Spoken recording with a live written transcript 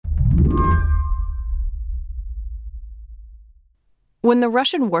When the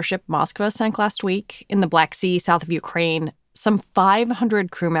Russian warship Moskva sank last week in the Black Sea south of Ukraine, some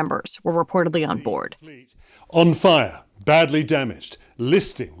 500 crew members were reportedly on board. On fire, badly damaged,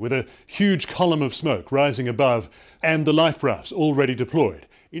 listing with a huge column of smoke rising above, and the life rafts already deployed.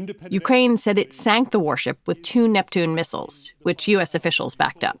 Ukraine said it sank the warship with 2 Neptune missiles, which U.S. officials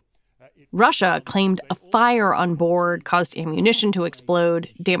backed up. Russia claimed a fire on board caused ammunition to explode,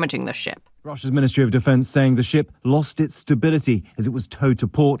 damaging the ship. Russia's Ministry of Defense saying the ship lost its stability as it was towed to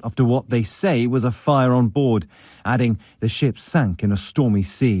port after what they say was a fire on board, adding the ship sank in a stormy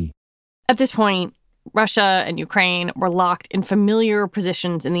sea. At this point, Russia and Ukraine were locked in familiar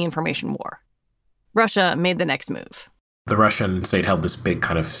positions in the information war. Russia made the next move. The Russian state held this big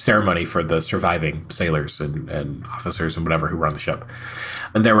kind of ceremony for the surviving sailors and officers and whatever who were on the ship.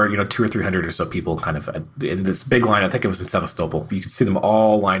 And there were, 200 or 300 or so people kind of in this big line. I think it was in Sevastopol. You could see them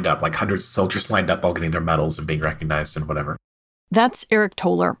all lined up, like hundreds of soldiers lined up, all getting their medals and being recognized and whatever. That's Aric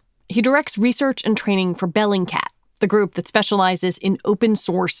Toler. He directs research and training for Bellingcat, the group that specializes in open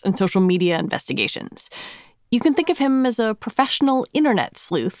source and social media investigations. You can think of him as a professional internet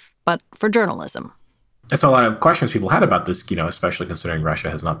sleuth, but for journalism. So a lot of questions people had about this, especially considering Russia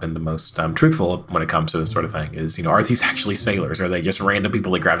has not been the most truthful when it comes to this sort of thing, is, are these actually sailors? Are they just random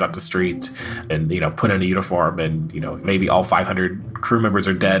people they grabbed off the street and, put in a uniform and, maybe all 500 crew members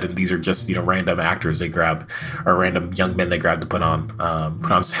are dead and these are just, random actors they grab or random young men they grab to put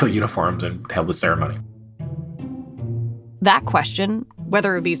on sailor uniforms and held the ceremony. That question,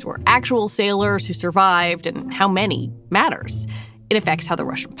 whether these were actual sailors who survived and how many, matters. It affects how the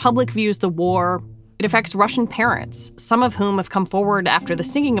Russian public views the war. It affects Russian parents, some of whom have come forward after the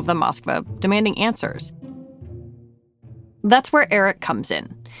sinking of the Moskva, demanding answers. That's where Aric comes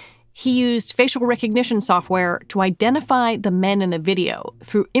in. He used facial recognition software to identify the men in the video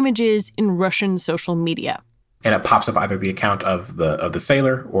through images in Russian social media. And it pops up either the account of the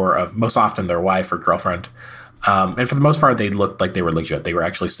sailor or of most often their wife or girlfriend. And for the most part, they looked like they were legit. They were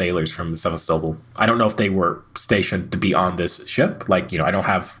actually sailors from Sevastopol. I don't know if they were stationed to be on this ship. I don't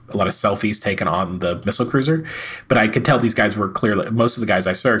have a lot of selfies taken on the missile cruiser, but I could tell these guys were clearly, most of the guys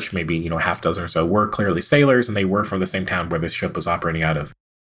I searched, maybe, a half dozen or so, were clearly sailors, and they were from the same town where this ship was operating out of.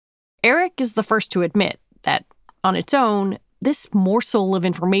 Aric is the first to admit that, on its own, this morsel of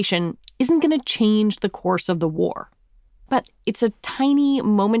information isn't going to change the course of the war. But it's a tiny,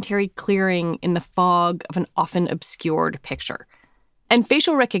 momentary clearing in the fog of an often obscured picture. And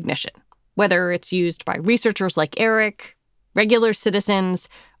facial recognition, whether it's used by researchers like Aric, regular citizens,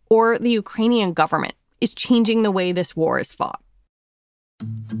 or the Ukrainian government, is changing the way this war is fought.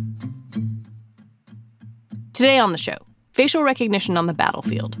 Today on the show, facial recognition on the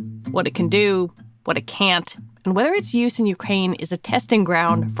battlefield, what it can do, what it can't, and whether its use in Ukraine is a testing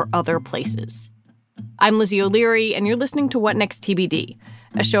ground for other places. I'm Lizzie O'Leary, and you're listening to What Next TBD,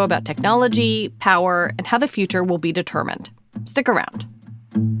 a show about technology, power, and how the future will be determined. Stick around.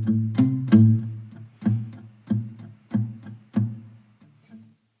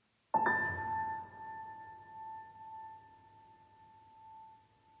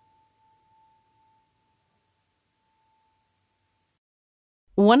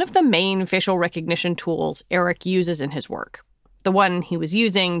 One of the main facial recognition tools Aric uses in his work, the one he was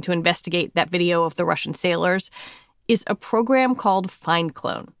using to investigate that video of the Russian sailors, is a program called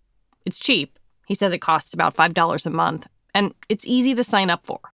FindClone. It's cheap. He says it costs about $5 a month, and it's easy to sign up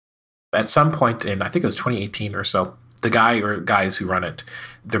for. At some point in, I think it was 2018 or so, the guy or guys who run it,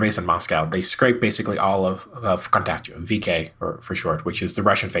 they're based in Moscow. They scrape basically all of Kontaktio, VK or for short, which is the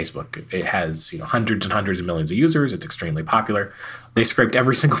Russian Facebook. It has hundreds and hundreds of millions of users. It's extremely popular. They scraped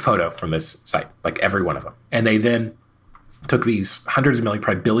every single photo from this site, like every one of them. And they then took these hundreds of millions,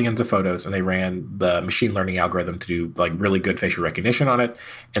 probably billions of photos, and they ran the machine learning algorithm to do really good facial recognition on it.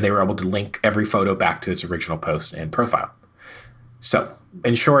 And they were able to link every photo back to its original post and profile. So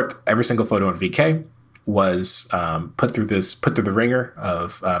in short, every single photo on VK was put through the ringer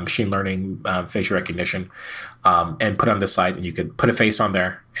of machine learning facial recognition and put on this site, and you could put a face on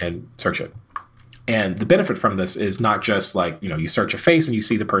there and search it. And the benefit from this is not just you search a face and you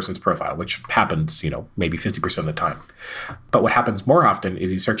see the person's profile, which happens, maybe 50% of the time. But what happens more often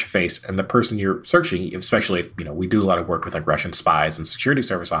is you search a face and the person you're searching, especially if, we do a lot of work with Russian spies and security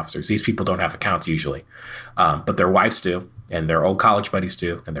service officers. These people don't have accounts usually, but their wives do, and their old college buddies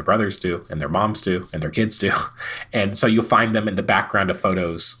do, and their brothers do, and their moms do, and their kids do. And so you'll find them in the background of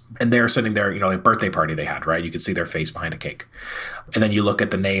photos, and they're sitting there, a birthday party they had, right? You can see their face behind a cake. And then you look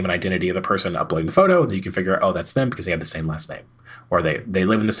at the name and identity of the person uploading the photo, and you can figure out, oh, that's them because they have the same last name. Or they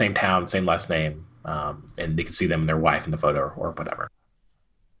live in the same town, same last name, and you can see them and their wife in the photo or whatever.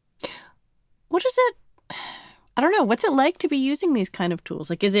 What is it? I don't know. What's it like to be using these kind of tools?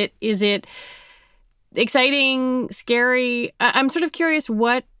 Like, is it exciting, scary? I'm sort of curious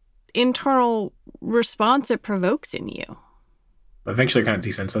what internal response it provokes in you. Eventually kind of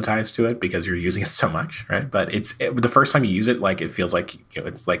desensitized to it because you're using it so much, right? But the first time you use it, like, it feels like,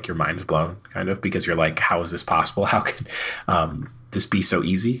 it's like your mind's blown kind of, because you're like, how is this possible? How can this be so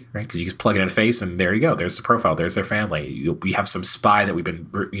easy, right? Because you just plug it in a face and there you go. There's the profile. There's their family. We have some spy that we've been,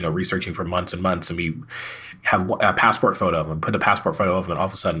 researching for months and months, and we have a passport photo of them, put a passport photo of them, and all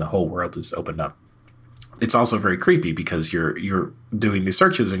of a sudden the whole world is opened up. It's also very creepy because you're doing these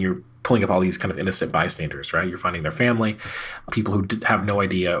searches and you're pulling up all these kind of innocent bystanders, right? You're finding their family, people who have no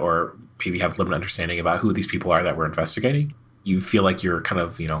idea or maybe have limited understanding about who these people are that we're investigating. You feel like you're kind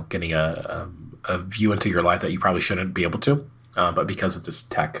of, getting a view into your life that you probably shouldn't be able to. But because of this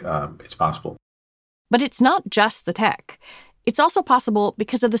tech, it's possible. But it's not just the tech. It's also possible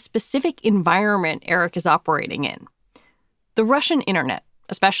because of the specific environment Aric is operating in. The Russian internet,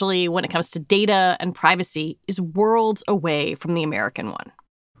 especially when it comes to data and privacy, is worlds away from the American one.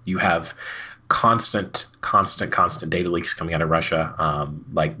 You have constant data leaks coming out of Russia,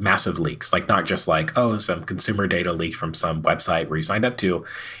 like massive leaks, like not just like, some consumer data leaked from some website where you signed up to.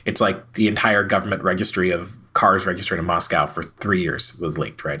 It's like the entire government registry of cars registered in Moscow for 3 years was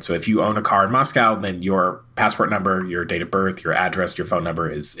leaked, right? So if you own a car in Moscow, then your passport number, your date of birth, your address, your phone number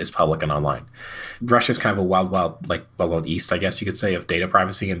is public and online. Russia's kind of a wild east, I guess you could say, of data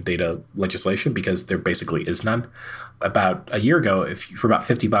privacy and data legislation, because there basically is none. About a year ago, for about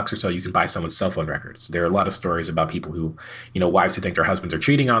 $50 or so, you can buy someone's cell phone records. There are a lot of stories about people who, wives who think their husbands are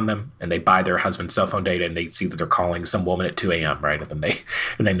cheating on them, and they buy their husband's cell phone data, and they see that they're calling some woman at 2 a.m., right? And then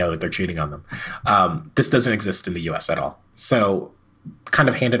they know that they're cheating on them. This doesn't exist in the U.S. at all. So kind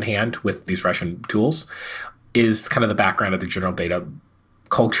of hand in hand with these Russian tools is kind of the background of the general data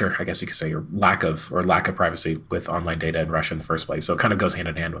culture, I guess you could say, or lack of privacy with online data in Russia in the first place. So it kind of goes hand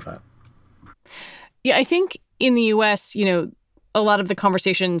in hand with that. Yeah, I think in the U.S., a lot of the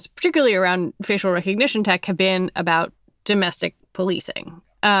conversations, particularly around facial recognition tech, have been about domestic policing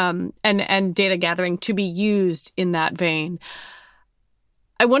and data gathering to be used in that vein.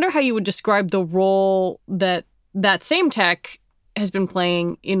 I wonder how you would describe the role that same tech has been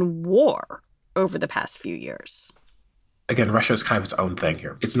playing in war over the past few years. Again, Russia is kind of its own thing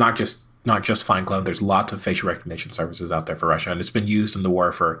here. It's not just fine clone. There's lots of facial recognition services out there for Russia, and it's been used in the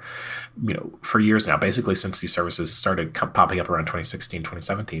war for years now, basically since these services started popping up around 2016,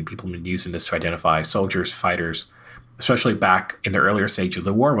 2017. People have been using this to identify soldiers, fighters, especially back in the earlier stage of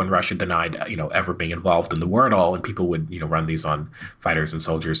the war when Russia denied, ever being involved in the war at all. And people would, run these on fighters and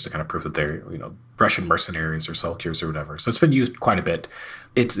soldiers to kind of prove that they're, Russian mercenaries or soldiers or whatever. So it's been used quite a bit.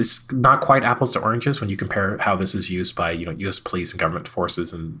 It's not quite apples to oranges when you compare how this is used by, U.S. police and government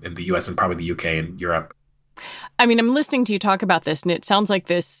forces in the U.S. and probably the U.K. and Europe. I mean, I'm listening to you talk about this, and it sounds like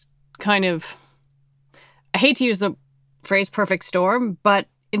this kind of, I hate to use the phrase perfect storm, but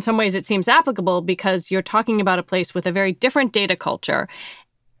in some ways it seems applicable because you're talking about a place with a very different data culture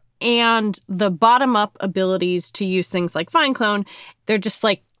and the bottom-up abilities to use things like fine clone. They're just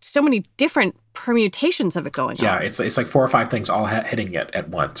like so many different permutations of it going on. Yeah, it's like 4 or 5 things all hitting it at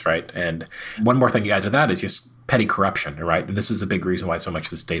once, right? And one more thing you add to that is just petty corruption, right? And this is a big reason why so much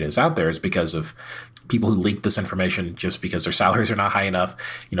of this data is out there, is because of people who leak this information just because their salaries are not high enough,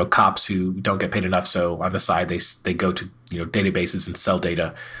 cops who don't get paid enough. So on the side, they go to, databases and sell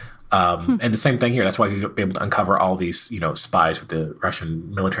data. And the same thing here. That's why we've been able to uncover all these, spies with the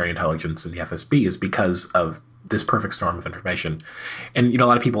Russian military intelligence and the FSB, is because of this perfect storm of information. And, a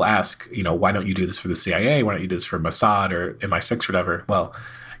lot of people ask, why don't you do this for the CIA? Why don't you do this for Mossad or MI6 or whatever? Well,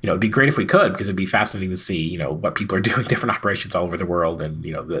 it'd be great if we could, because it'd be fascinating to see, what people are doing, different operations all over the world and,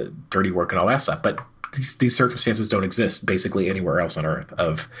 the dirty work and all that stuff. But these circumstances don't exist basically anywhere else on Earth,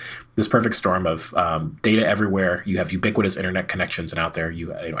 of this perfect storm of data everywhere. You have ubiquitous internet connections, and out there,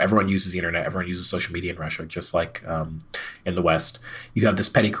 everyone uses the internet. Everyone uses social media in Russia, just like in the West. You have this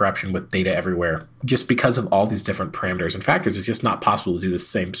petty corruption with data everywhere. Just because of all these different parameters and factors, it's just not possible to do the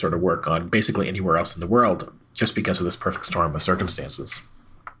same sort of work on basically anywhere else in the world, just because of this perfect storm of circumstances.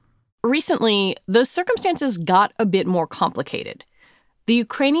 Recently, those circumstances got a bit more complicated. The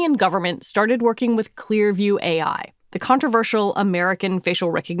Ukrainian government started working with Clearview AI, the controversial American facial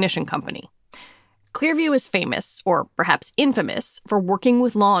recognition company. Clearview is famous, or perhaps infamous, for working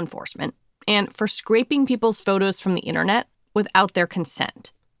with law enforcement and for scraping people's photos from the internet without their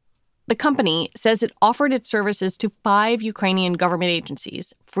consent. The company says it offered its services to 5 Ukrainian government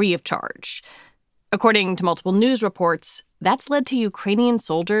agencies free of charge. According to multiple news reports, that's led to Ukrainian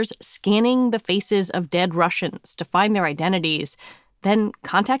soldiers scanning the faces of dead Russians to find their identities, then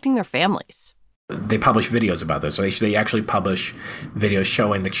contacting their families. They publish videos about this. So they actually publish videos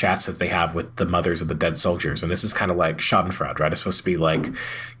showing the chats that they have with the mothers of the dead soldiers. And this is kind of like schadenfreude, right? It's supposed to be like,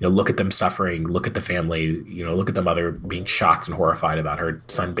 look at them suffering, look at the family, look at the mother being shocked and horrified about her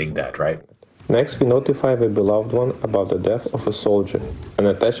son being dead, right? Next, we notify the beloved one about the death of a soldier and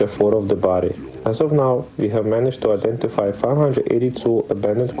attach a photo of the body. As of now, we have managed to identify 582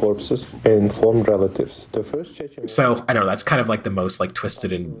 abandoned corpses and informed relatives. The first Chechen... So, I don't know, that's kind of like the most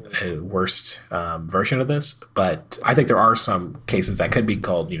twisted and worst version of this. But I think there are some cases that could be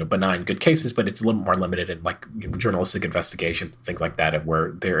called, benign good cases, but it's a little more limited in journalistic investigations, things like that,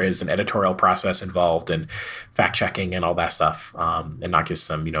 where there is an editorial process involved and fact-checking and all that stuff, and not just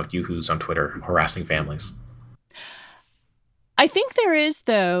some, yoo-hoos on Twitter harassing families. I think there is,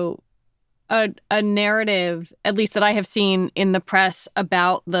 though, a narrative, at least that I have seen in the press,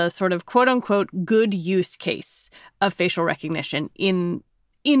 about the sort of quote unquote good use case of facial recognition in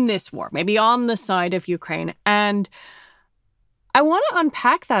this war, maybe on the side of Ukraine. And I want to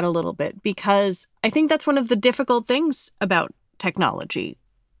unpack that a little bit, because I think that's one of the difficult things about technology.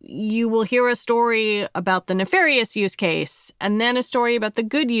 You will hear a story about the nefarious use case and then a story about the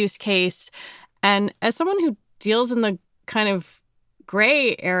good use case. And as someone who deals in the kind of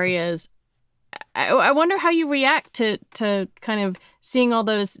gray areas, I wonder how you react to kind of seeing all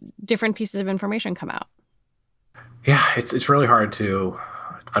those different pieces of information come out. Yeah, it's really hard to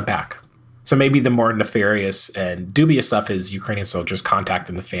unpack. So maybe the more nefarious and dubious stuff is Ukrainian soldiers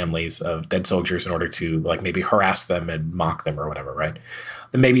contacting the families of dead soldiers in order to maybe harass them and mock them or whatever, right?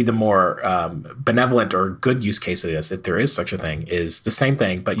 And maybe the more benevolent or good use case of this, if there is such a thing, is the same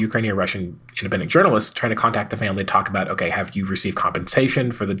thing, but Ukrainian Russian independent journalists trying to contact the family, talk about, okay, have you received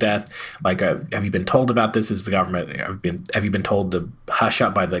compensation for the death? Have you been told about this? Is the government, have you been told to hush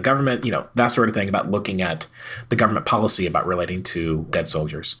up by the government? That sort of thing, about looking at the government policy about relating to dead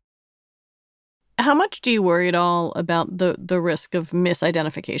soldiers. How much do you worry at all about the risk of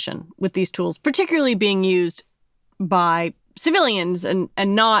misidentification with these tools, particularly being used by civilians and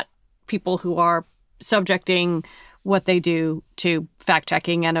not people who are subjecting what they do to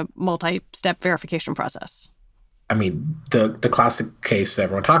fact-checking and a multi-step verification process? I mean, the classic case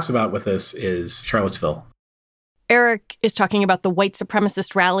everyone talks about with this is Charlottesville. Aric is talking about the white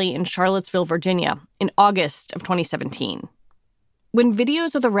supremacist rally in Charlottesville, Virginia, in August of 2017. When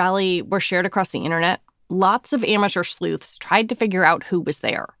videos of the rally were shared across the internet, lots of amateur sleuths tried to figure out who was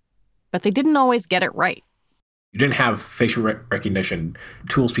there, but they didn't always get it right. You didn't have facial recognition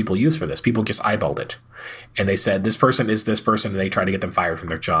tools people use for this. People just eyeballed it. And they said, this person is this person, and they try to get them fired from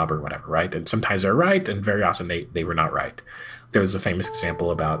their job or whatever, right? And sometimes they're right, and very often they were not right. There was a famous example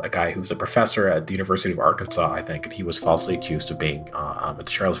about a guy who was a professor at the University of Arkansas, I think, and he was falsely accused of being at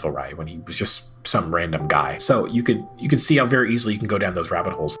the Charlottesville riot when he was just some random guy. So you could see how very easily you can go down those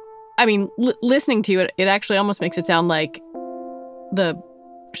rabbit holes. I mean, listening to you, it actually almost makes it sound like the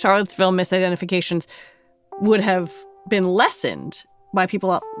Charlottesville misidentifications would have been lessened by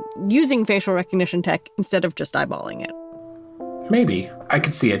people using facial recognition tech instead of just eyeballing it. Maybe. I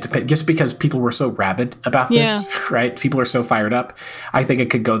could see it, just because people were so rabid about this, right? People are so fired up. I think it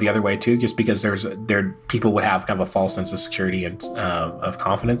could go the other way, too, just because people would have kind of a false sense of security and of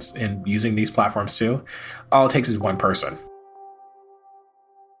confidence in using these platforms, too. All it takes is one person.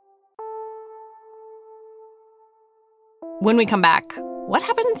 When we come back, what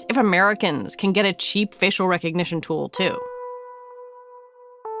happens if Americans can get a cheap facial recognition tool, too?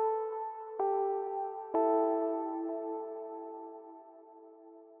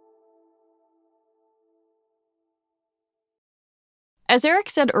 As Aric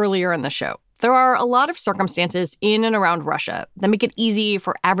said earlier in the show, there are a lot of circumstances in and around Russia that make it easy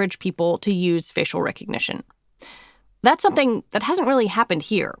for average people to use facial recognition. That's something that hasn't really happened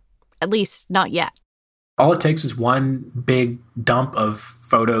here, at least not yet. All it takes is one big dump of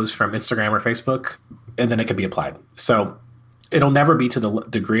photos from Instagram or Facebook, and then it can be applied. So it'll never be to the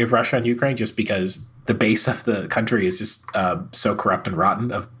degree of Russia and Ukraine, just because the base of the country is just so corrupt and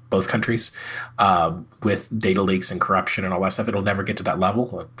rotten, of both countries, with data leaks and corruption and all that stuff. It'll never get to that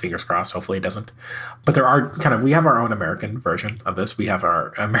level. Fingers crossed. Hopefully it doesn't. But we have our own American version of this. We have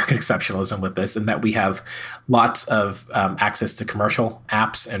our American exceptionalism with this, in that we have lots of access to commercial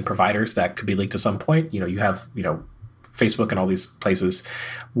apps and providers that could be leaked at some point. You have, Facebook and all these places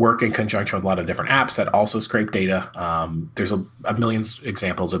work in conjunction with a lot of different apps that also scrape data. There's a million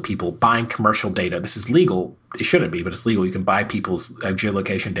examples of people buying commercial data. This is legal. It shouldn't be, but it's legal. You can buy people's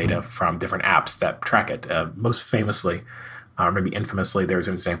geolocation data from different apps that track it. Most famously, maybe infamously, there's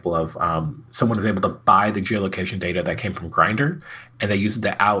an example of someone was able to buy the geolocation data that came from Grindr, and they used it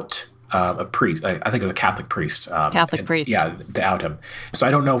to out a priest. I think it was a Catholic priest. Priest. Yeah, to out him. So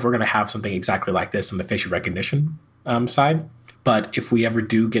I don't know if we're going to have something exactly like this on the facial recognition side. But if we ever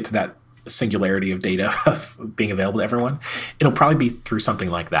do get to that singularity of data of being available to everyone, it'll probably be through something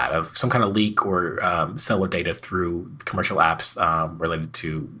like that, of some kind of leak or sell of data through commercial apps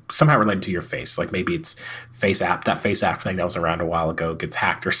somehow related to your face. Like maybe it's that face app thing that was around a while ago gets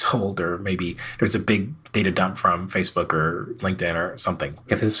hacked or sold, or maybe there's a big data dump from Facebook or LinkedIn or something.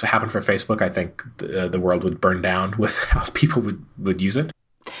 If this happened for Facebook, I think the world would burn down with how people would use it.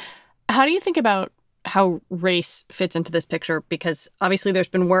 How do you think about how race fits into this picture? Because obviously there's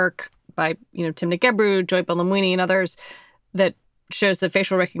been work by, Timnit Gebru, Joy Buolamwini, and others that shows that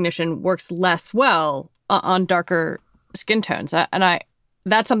facial recognition works less well on darker skin tones. And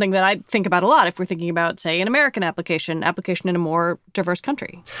that's something that I think about a lot if we're thinking about, say, an American application in a more diverse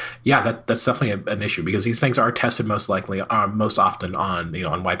country. Yeah, that's definitely an issue, because these things are tested most often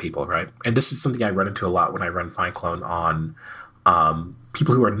on white people, right? And this is something I run into a lot when I run FindClone on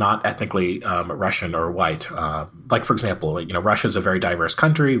people who are not ethnically Russian or white. Like, for example, Russia is a very diverse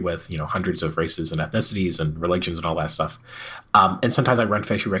country with, hundreds of races and ethnicities and religions and all that stuff. And sometimes I run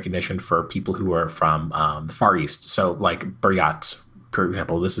facial recognition for people who are from the Far East. So like Buryats, for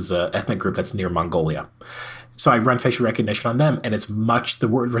example, this is an ethnic group that's near Mongolia. So I run facial recognition on them, and the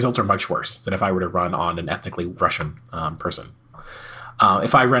results are much worse than if I were to run on an ethnically Russian person.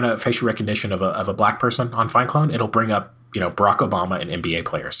 If I run a facial recognition of a black person on FindClone, it'll bring up Barack Obama and NBA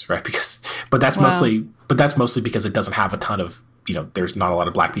players, right? But that's mostly because it doesn't have a ton of there's not a lot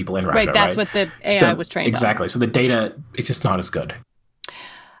of black people in Russia, right? That's what the AI was trained on. Exactly. So the data is just not as good.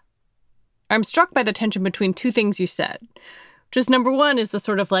 I'm struck by the tension between two things you said. Just number one is the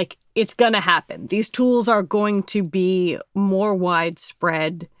sort of like, it's going to happen. These tools are going to be more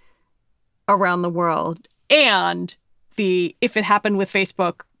widespread around the world. And if it happened with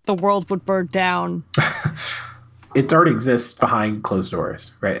Facebook, the world would burn down. It already exists behind closed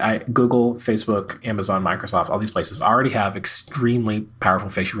doors, right? Google, Facebook, Amazon, Microsoft, all these places already have extremely powerful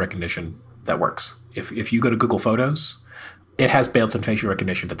facial recognition that works. If you go to Google Photos, it has built-in facial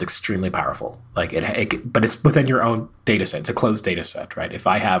recognition that's extremely powerful. Like but it's within your own data set. It's a closed data set, right? If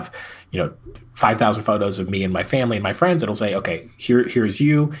I have, 5,000 photos of me and my family and my friends, it'll say, okay, here's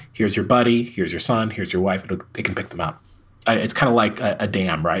you, here's your buddy, here's your son, here's your wife. It can pick them out. It's kind of like a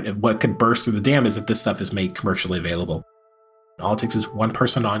dam, right? What could burst through the dam is if this stuff is made commercially available. All it takes is one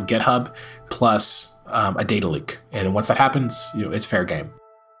person on GitHub plus a data leak. And once that happens, it's fair game.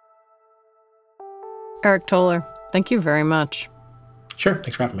 Aric Toler, thank you very much. Sure.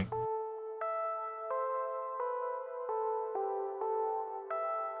 Thanks for having me.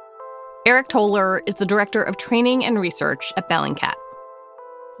 Aric Toler is the Director of Training and Research at Bellingcat.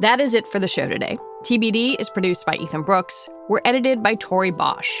 That is it for the show today. TBD is produced by Ethan Brooks. We're edited by Tori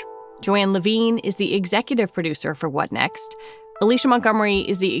Bosch. Joanne Levine is the executive producer for What Next. Alicia Montgomery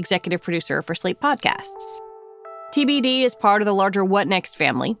is the executive producer for Slate Podcasts. TBD is part of the larger What Next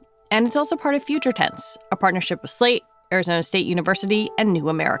family, and it's also part of Future Tense, a partnership with Slate, Arizona State University, and New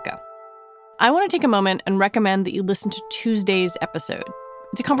America. I want to take a moment and recommend that you listen to Tuesday's episode.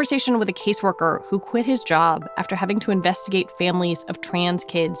 It's a conversation with a caseworker who quit his job after having to investigate families of trans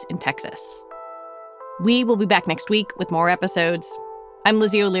kids in Texas. We will be back next week with more episodes. I'm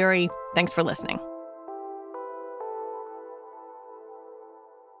Lizzie O'Leary. Thanks for listening.